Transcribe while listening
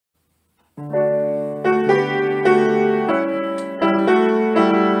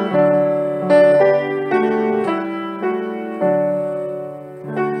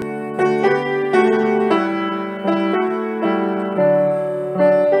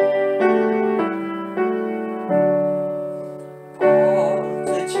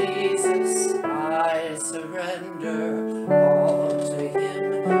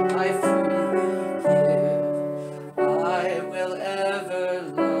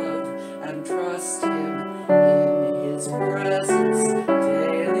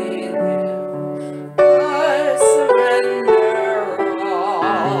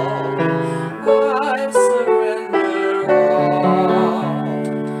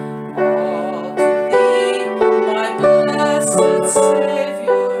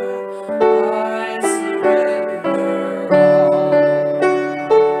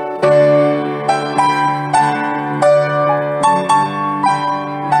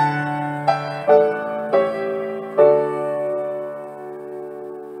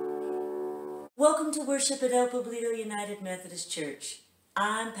Welcome to worship at El Poblito United Methodist Church.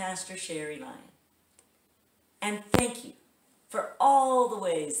 I'm Pastor Sherry Lyon. And thank you for all the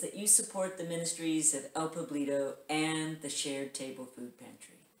ways that you support the ministries of El Poblito and the Shared Table Food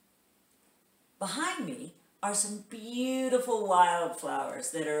Pantry. Behind me are some beautiful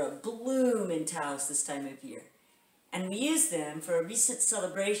wildflowers that are abloom in Taos this time of year. And we used them for a recent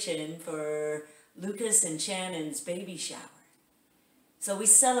celebration for Lucas and Shannon's baby shower. So we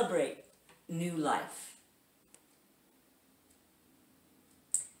celebrate new life.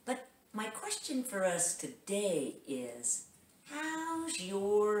 But my question for us today is, how's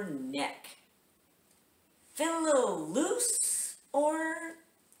your neck? Feel a little loose or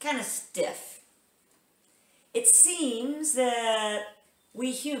kind of stiff? It seems that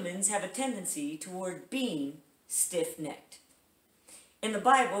we humans have a tendency toward being stiff-necked. In the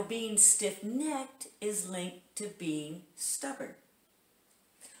Bible, being stiff-necked is linked to being stubborn.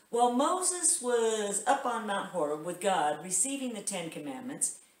 While Moses was up on Mount Horeb with God receiving the 10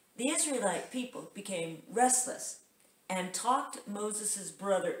 Commandments, the Israelite people became restless and talked Moses'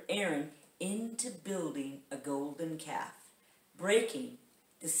 brother Aaron into building a golden calf, breaking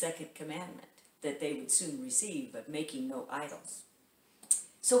the second commandment that they would soon receive of making no idols.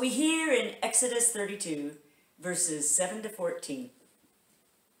 So we hear in Exodus 32, verses 7 to 14,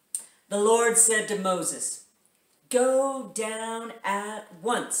 the Lord said to Moses, "Go down at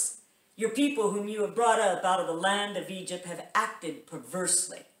once. Your people whom you have brought up out of the land of Egypt have acted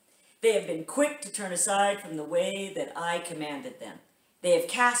perversely. They have been quick to turn aside from the way that I commanded them. They have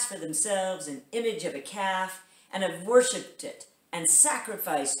cast for themselves an image of a calf and have worshipped it and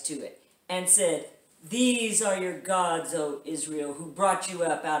sacrificed to it and said, 'These are your gods, O Israel, who brought you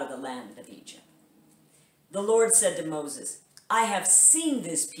up out of the land of Egypt.' The Lord said to Moses, 'I have seen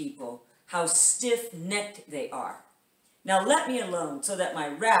this people, how stiff-necked they are. Now let me alone, so that my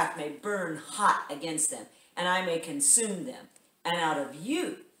wrath may burn hot against them, and I may consume them, and out of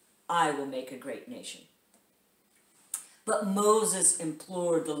you I will make a great nation.' But Moses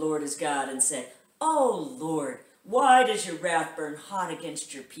implored the Lord his God and said, 'O Lord, why does your wrath burn hot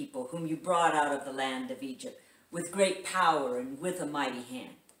against your people, whom you brought out of the land of Egypt, with great power and with a mighty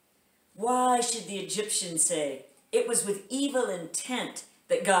hand? Why should the Egyptians say, it was with evil intent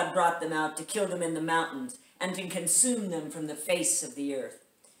that God brought them out to kill them in the mountains and to consume them from the face of the earth?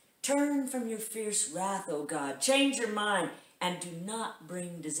 Turn from your fierce wrath, O God, change your mind, and do not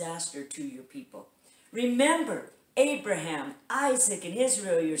bring disaster to your people. Remember Abraham, Isaac, and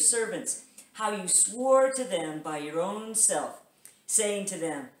Israel, your servants, how you swore to them by your own self, saying to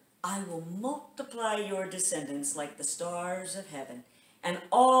them, I will multiply your descendants like the stars of heaven, and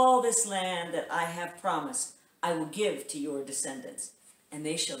all this land that I have promised I will give to your descendants, and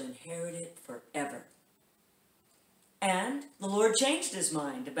they shall inherit it forever.' And the Lord changed his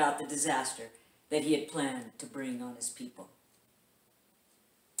mind about the disaster that he had planned to bring on his people.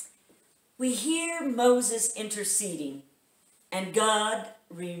 We hear Moses interceding and God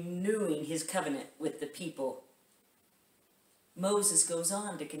renewing his covenant with the people. Moses goes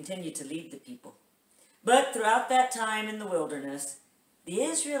on to continue to lead the people. But throughout that time in the wilderness, the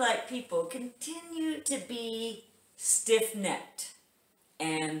Israelite people continue to be stiff-necked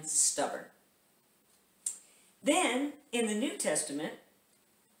and stubborn. Then, in the New Testament,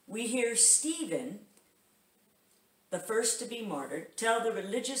 we hear Stephen, the first to be martyred, tell the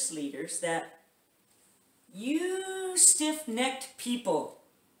religious leaders that you stiff-necked people,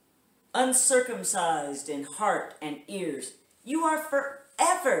 uncircumcised in heart and ears, you are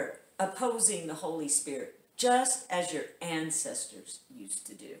forever opposing the Holy Spirit, just as your ancestors used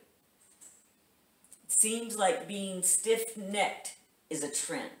to do. It seems like being stiff-necked is a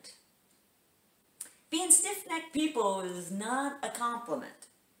trend. being stiff-necked people is not a compliment.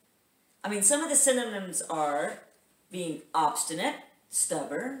 I mean, some of the synonyms are being obstinate,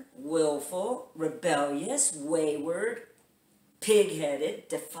 stubborn, willful, rebellious, wayward, pig-headed,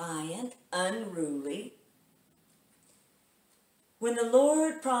 defiant, unruly. When the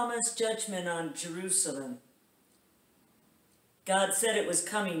Lord promised judgment on Jerusalem, God said it was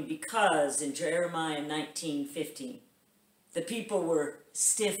coming because in Jeremiah 19:15, the people were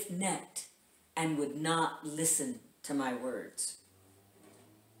stiff-necked and would not listen to my words.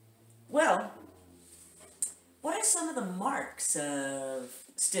 Well, what are some of the marks of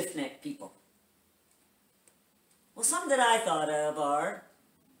stiff-necked people? Well, some that I thought of are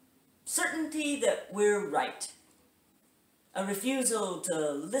certainty that we're right, a refusal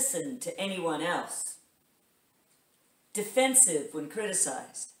to listen to anyone else, defensive when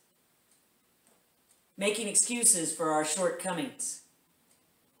criticized, making excuses for our shortcomings,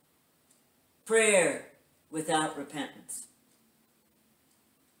 prayer without repentance.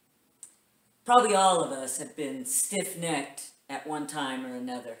 Probably all of us have been stiff-necked at one time or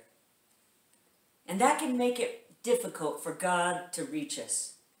another. And that can make it difficult for God to reach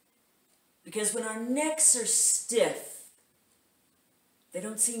us. Because when our necks are stiff, they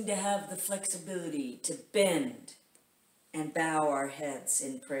don't seem to have the flexibility to bend and bow our heads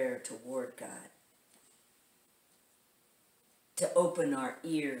in prayer toward God. To open our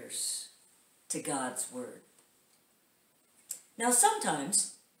ears to God's word. Now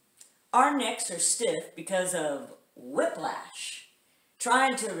sometimes our necks are stiff because of whiplash,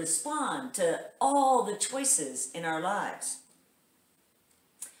 trying to respond to all the choices in our lives.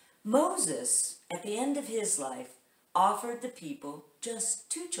 Moses, at the end of his life, offered the people just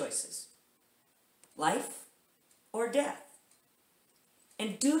two choices, life or death.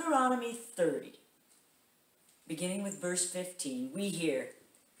 In Deuteronomy 30, beginning with verse 15, we hear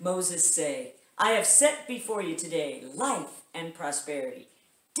Moses say, I have set before you today life and prosperity,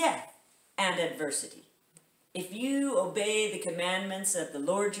 death and adversity. If you obey the commandments of the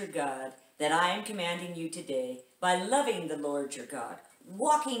Lord your God that I am commanding you today, by loving the Lord your God,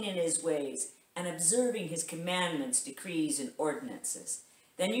 walking in his ways, and observing his commandments, decrees, and ordinances,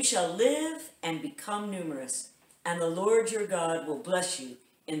 then you shall live and become numerous, and the Lord your God will bless you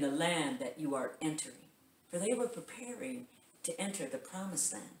in the land that you are entering. For they were preparing to enter the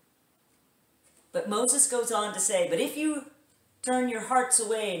promised land. But Moses goes on to say, but if you turn your hearts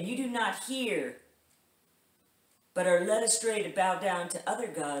away and you do not hear, but are led astray to bow down to other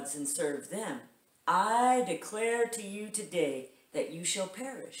gods and serve them, I declare to you today that you shall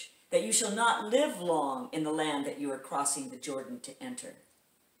perish, that you shall not live long in the land that you are crossing the Jordan to enter.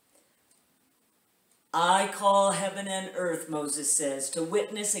 I call heaven and earth, Moses says, to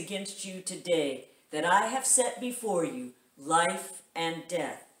witness against you today that I have set before you life and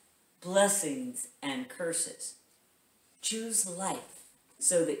death, blessings and curses. Choose life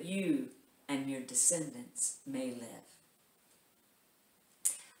so that you and your descendants may live.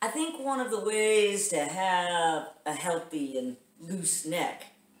 I think one of the ways to have a healthy and loose neck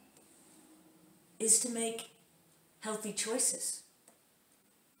is to make healthy choices.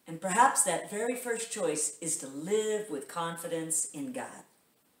 And perhaps that very first choice is to live with confidence in God.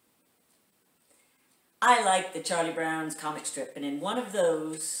 I like the Charlie Brown's comic strip, and in one of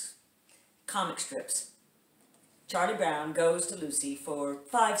those comic strips, Charlie Brown goes to Lucy for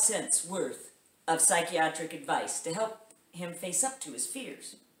 5 cents worth of psychiatric advice to help him face up to his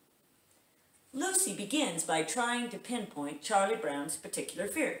fears. Lucy begins by trying to pinpoint Charlie Brown's particular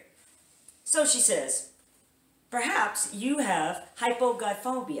fear. So she says, perhaps you have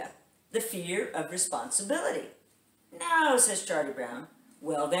hypogyphobia, the fear of responsibility. No, says Charlie Brown.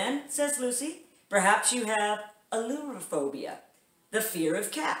 Well then, says Lucy, perhaps you have allurophobia, the fear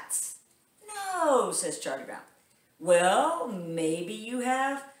of cats. No, says Charlie Brown. Well, maybe you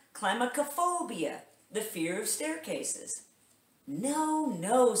have climacophobia, the fear of staircases.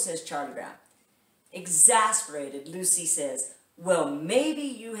 No, says Charlie Brown. Exasperated, Lucy says, well, maybe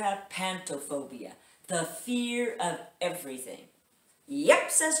you have pantophobia, the fear of everything. Yep,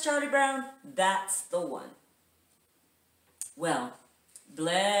 says Charlie Brown, that's the one. Well,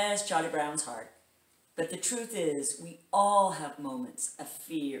 bless Charlie Brown's heart, but the truth is we all have moments of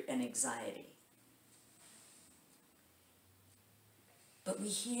fear and anxiety. But we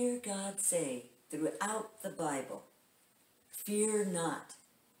hear God say throughout the Bible, fear not,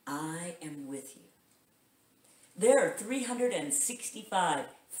 I am with you. There are 365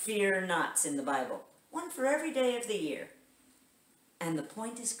 fear nots in the Bible, one for every day of the year. And the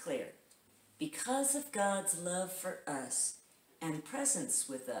point is clear. Because of God's love for us and presence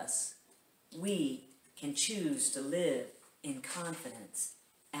with us, we can choose to live in confidence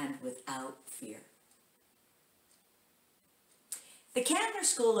and without fear. The Candler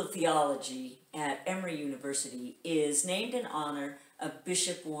School of Theology at Emory University is named in honor of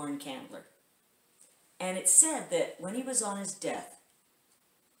Bishop Warren Candler. And it's said that when he was on his deathbed,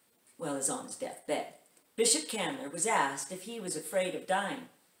 Bishop Candler was asked if he was afraid of dying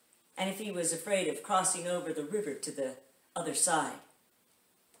and if he was afraid of crossing over the river to the other side.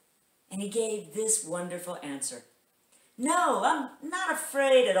 And he gave this wonderful answer: "No, I'm not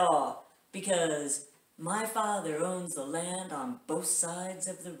afraid at all, because my Father owns the land on both sides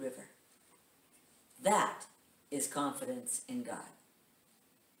of the river." That is confidence in God.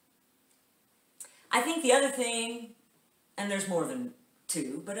 I think the other thing, and there's more than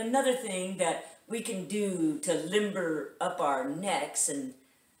two, but another thing that we can do to limber up our necks and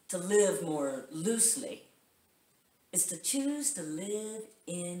to live more loosely is to choose to live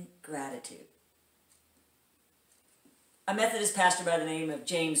in gratitude. A Methodist pastor by the name of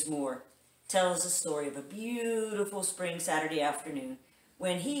James Moore tells the story of a beautiful spring Saturday afternoon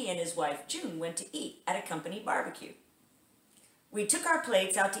when he and his wife June went to eat at a company barbecue. We took our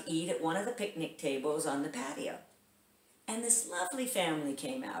plates out to eat at one of the picnic tables on the patio. And this lovely family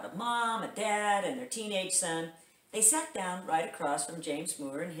came out, a mom, a dad, and their teenage son. They sat down right across from James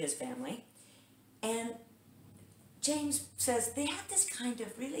Moore and his family. And James says they had this kind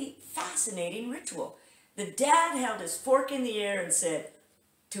of really fascinating ritual. The dad held his fork in the air and said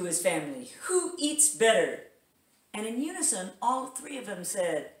to his family, "Who eats better?" And in unison, all three of them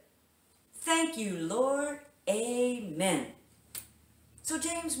said, "Thank you, Lord, amen." So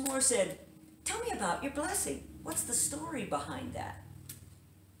James Moore said, "Tell me about your blessing. What's the story behind that?"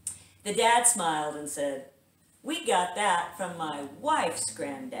 The dad smiled and said, "We got that from my wife's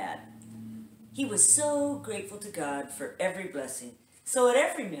granddad. He was so grateful to God for every blessing. So at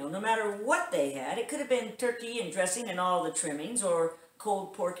every meal, no matter what they had, it could have been turkey and dressing and all the trimmings, or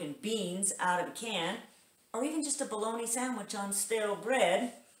cold pork and beans out of a can, or even just a bologna sandwich on stale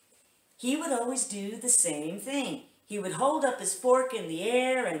bread, he would always do the same thing. He would hold up his fork in the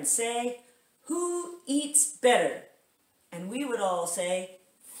air and say, 'Who eats better?' And we would all say,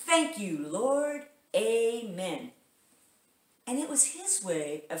 'Thank you, Lord, amen.'" And it was his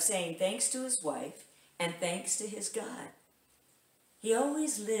way of saying thanks to his wife and thanks to his God. He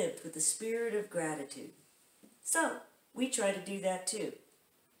always lived with a spirit of gratitude. So we try to do that too.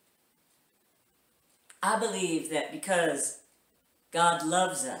 I believe that because God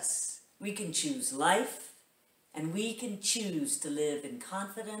loves us, we can choose life, and we can choose to live in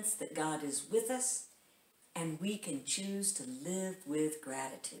confidence that God is with us, and we can choose to live with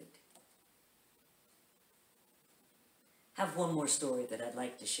gratitude. I have one more story that I'd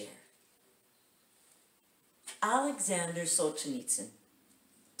like to share. Alexander Solzhenitsyn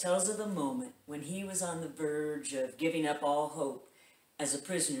tells of a moment when he was on the verge of giving up all hope as a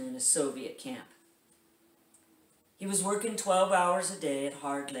prisoner in a Soviet camp. He was working 12 hours a day at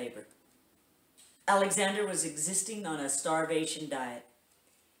hard labor. Alexander was existing on a starvation diet.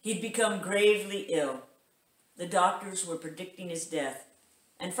 He'd become gravely ill. The doctors were predicting his death,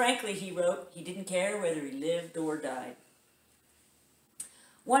 and frankly, he wrote, he didn't care whether he lived or died.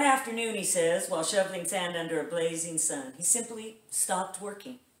 One afternoon, he says, while shoveling sand under a blazing sun, he simply stopped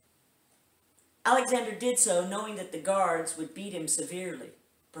working. Alexander did so knowing that the guards would beat him severely,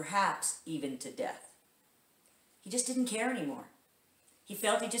 perhaps even to death. He just didn't care anymore. He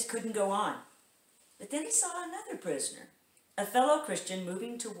felt he just couldn't go on. But then he saw another prisoner, a fellow Christian,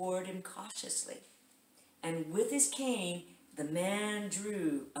 moving toward him cautiously. And with his cane, the man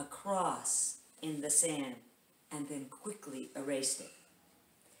drew a cross in the sand and then quickly erased it.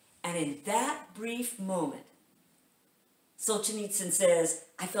 And in that brief moment, Solzhenitsyn says,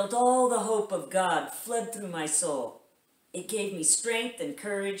 I felt all the hope of God flood through my soul. It gave me strength and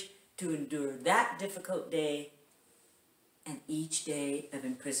courage to endure that difficult day and each day of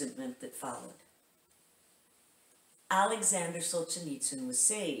imprisonment that followed. Alexander Solzhenitsyn was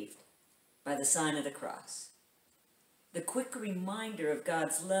saved by the sign of the cross. The quick reminder of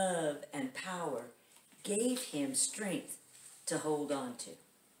God's love and power gave him strength to hold on to.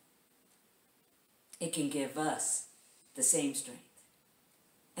 It can give us the same strength.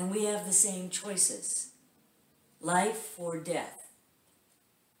 And we have the same choices. Life or death.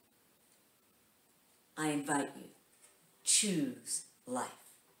 I invite you, choose life.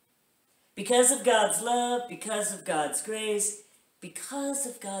 Because of God's love, because of God's grace, because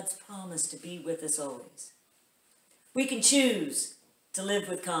of God's promise to be with us always. We can choose to live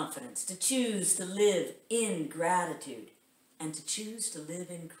with confidence, to choose to live in gratitude, and to choose to live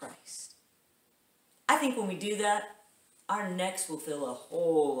in Christ. I think when we do that, our necks will feel a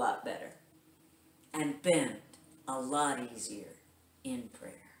whole lot better and bend a lot easier in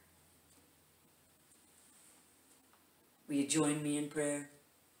prayer. Will you join me in prayer?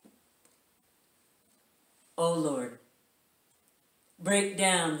 Oh Lord, break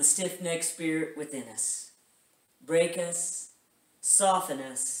down the stiff-necked spirit within us. Break us, soften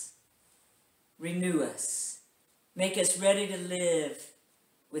us, renew us. Make us ready to live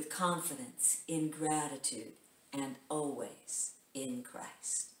with confidence, in gratitude, and always in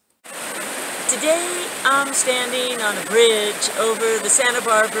Christ. Today I'm standing on a bridge over the Santa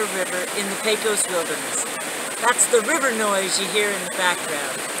Barbara River in the Pecos Wilderness. That's the river noise you hear in the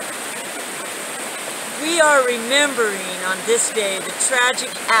background. We are remembering on this day the tragic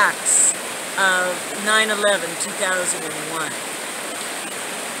acts of 9/11/2001.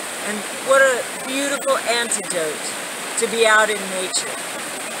 And what a beautiful antidote to be out in nature.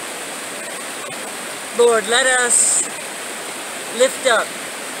 Lord, let us lift up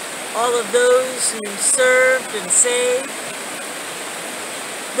all of those who served and saved,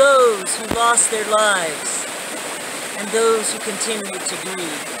 those who lost their lives, and those who continue to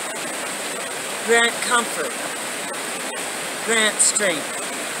grieve. Grant comfort, grant strength.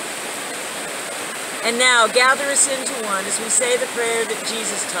 And now gather us into one as we say the prayer that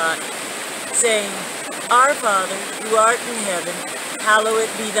Jesus taught, saying, Our Father, who art in heaven,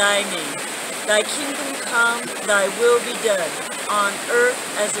 hallowed be thy name. Thy kingdom come, thy will be done, on earth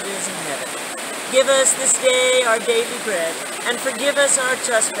as it is in heaven. Give us this day our daily bread, and forgive us our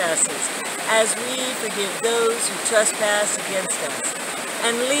trespasses, as we forgive those who trespass against us.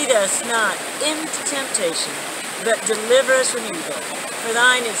 And lead us not into temptation, but deliver us from evil. For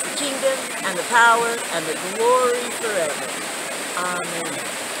thine is the kingdom, and the power, and the glory forever. Amen.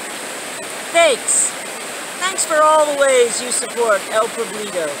 Thanks. Thanks for all the ways you support El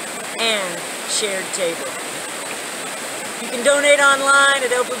Pueblito and Shared Table. You can donate online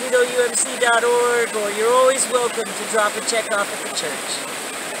at elpueblitoumc.org, or you're always welcome to drop a check off at the church.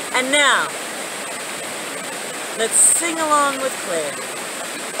 And now, let's sing along with Claire.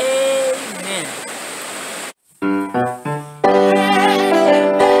 Amen.